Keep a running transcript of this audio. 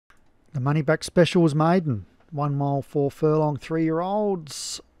The money back special was Maiden. 1 mile 4 furlong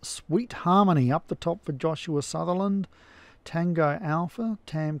 3-year-olds. Sweet Harmony up the top for Joshua Sutherland. Tango Alpha,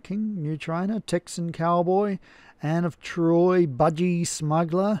 Tam King, new trainer. Texan Cowboy, Anne of Troy, Budgie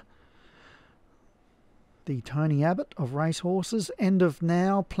Smuggler. The Tony Abbott of Racehorses. End of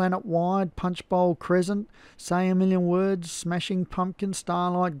Now, Planet Wide, Punch Bowl Crescent, Say a Million Words, Smashing Pumpkin,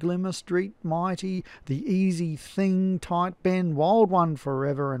 Starlight Glimmer, Street Mighty, The Easy Thing, Tight Bend, Wild One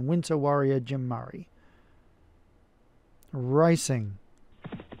Forever, and Winter Warrior Jim Murray. Racing.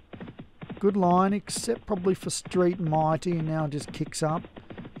 Good line, except probably for Street Mighty, and now just kicks up.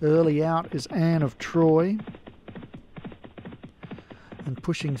 Early out is Anne of Troy. And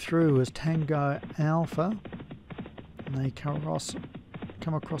pushing through is Tango Alpha. And they come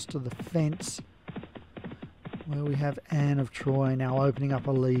across to the fence where we have Anne of Troy now opening up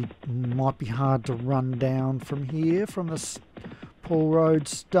a lead. Might be hard to run down from here, from the Paul Road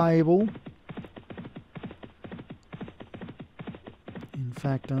stable. In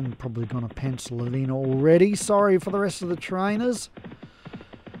fact, I'm probably going to pencil it in already. Sorry for the rest of the trainers.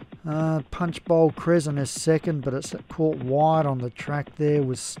 Punch Bowl Crescent is second, but it's caught wide on the track there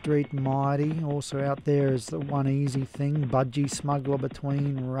with Street Mighty. Also out there is the One Easy Thing, Budgie Smuggler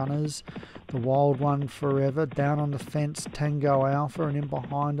between runners, the Wild One Forever. Down on the fence, Tango Alpha, and in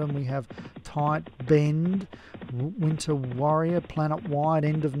behind them we have Tight Bend, Winter Warrior, Planet Wide,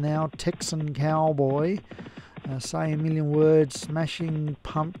 End of Now, Texan Cowboy, Say a Million Words, Smashing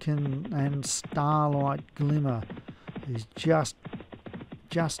Pumpkin, and Starlight Glimmer is just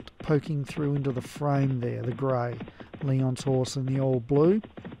poking through into the frame there, the grey. Leon's horse in the all blue.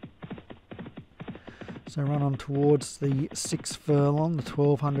 So run on towards the 6 furlong, the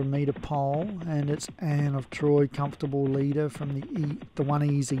 1200 metre pole, and it's Anne of Troy, comfortable leader from the One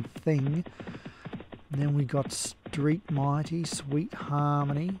Easy Thing. And then we got Street Mighty, Sweet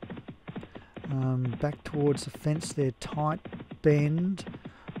Harmony. Back towards the fence there, Tight Bend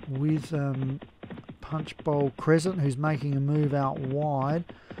with Punch Bowl Crescent, who's making a move out wide,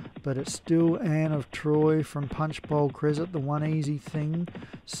 but it's still Anne of Troy from Punch Bowl Crescent, the One Easy Thing,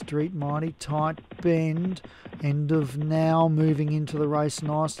 Street Mighty, Tight Bend, End of Now moving into the race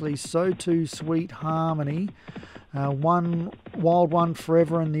nicely, so too Sweet Harmony. One Wild One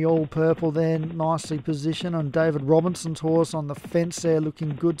Forever in the all purple there, nicely positioned, and David Robinson's horse on the fence there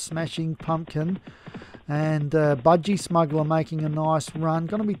looking good, Smashing Pumpkin. And Budgie Smuggler making a nice run.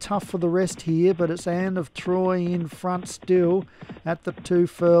 Going to be tough for the rest here, but it's Anne of Troy in front still at the 2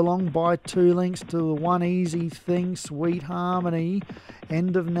 furlong by 2 lengths to the One Easy Thing, Sweet Harmony.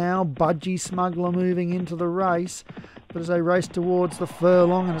 End of Now, Budgie Smuggler moving into the race. But as they race towards the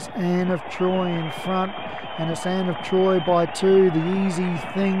furlong, and it's Anne of Troy in front, and it's Anne of Troy by 2, the Easy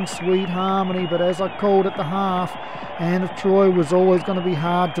Thing, Sweet Harmony. But as I called at the half, Anne of Troy was always going to be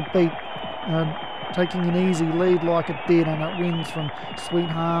hard to beat. Taking an easy lead like it did, and it wins from Sweet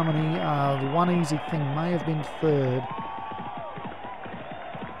Harmony. The One Easy Thing may have been third.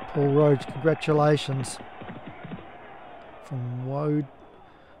 Paul Rhodes, congratulations. From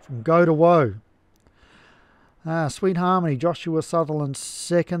go to woe. Sweet Harmony, Joshua Sutherland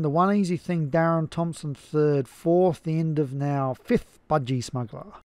second. The One Easy Thing, Darren Thompson third. Fourth, the End of Now. Fifth, Budgie Smuggler.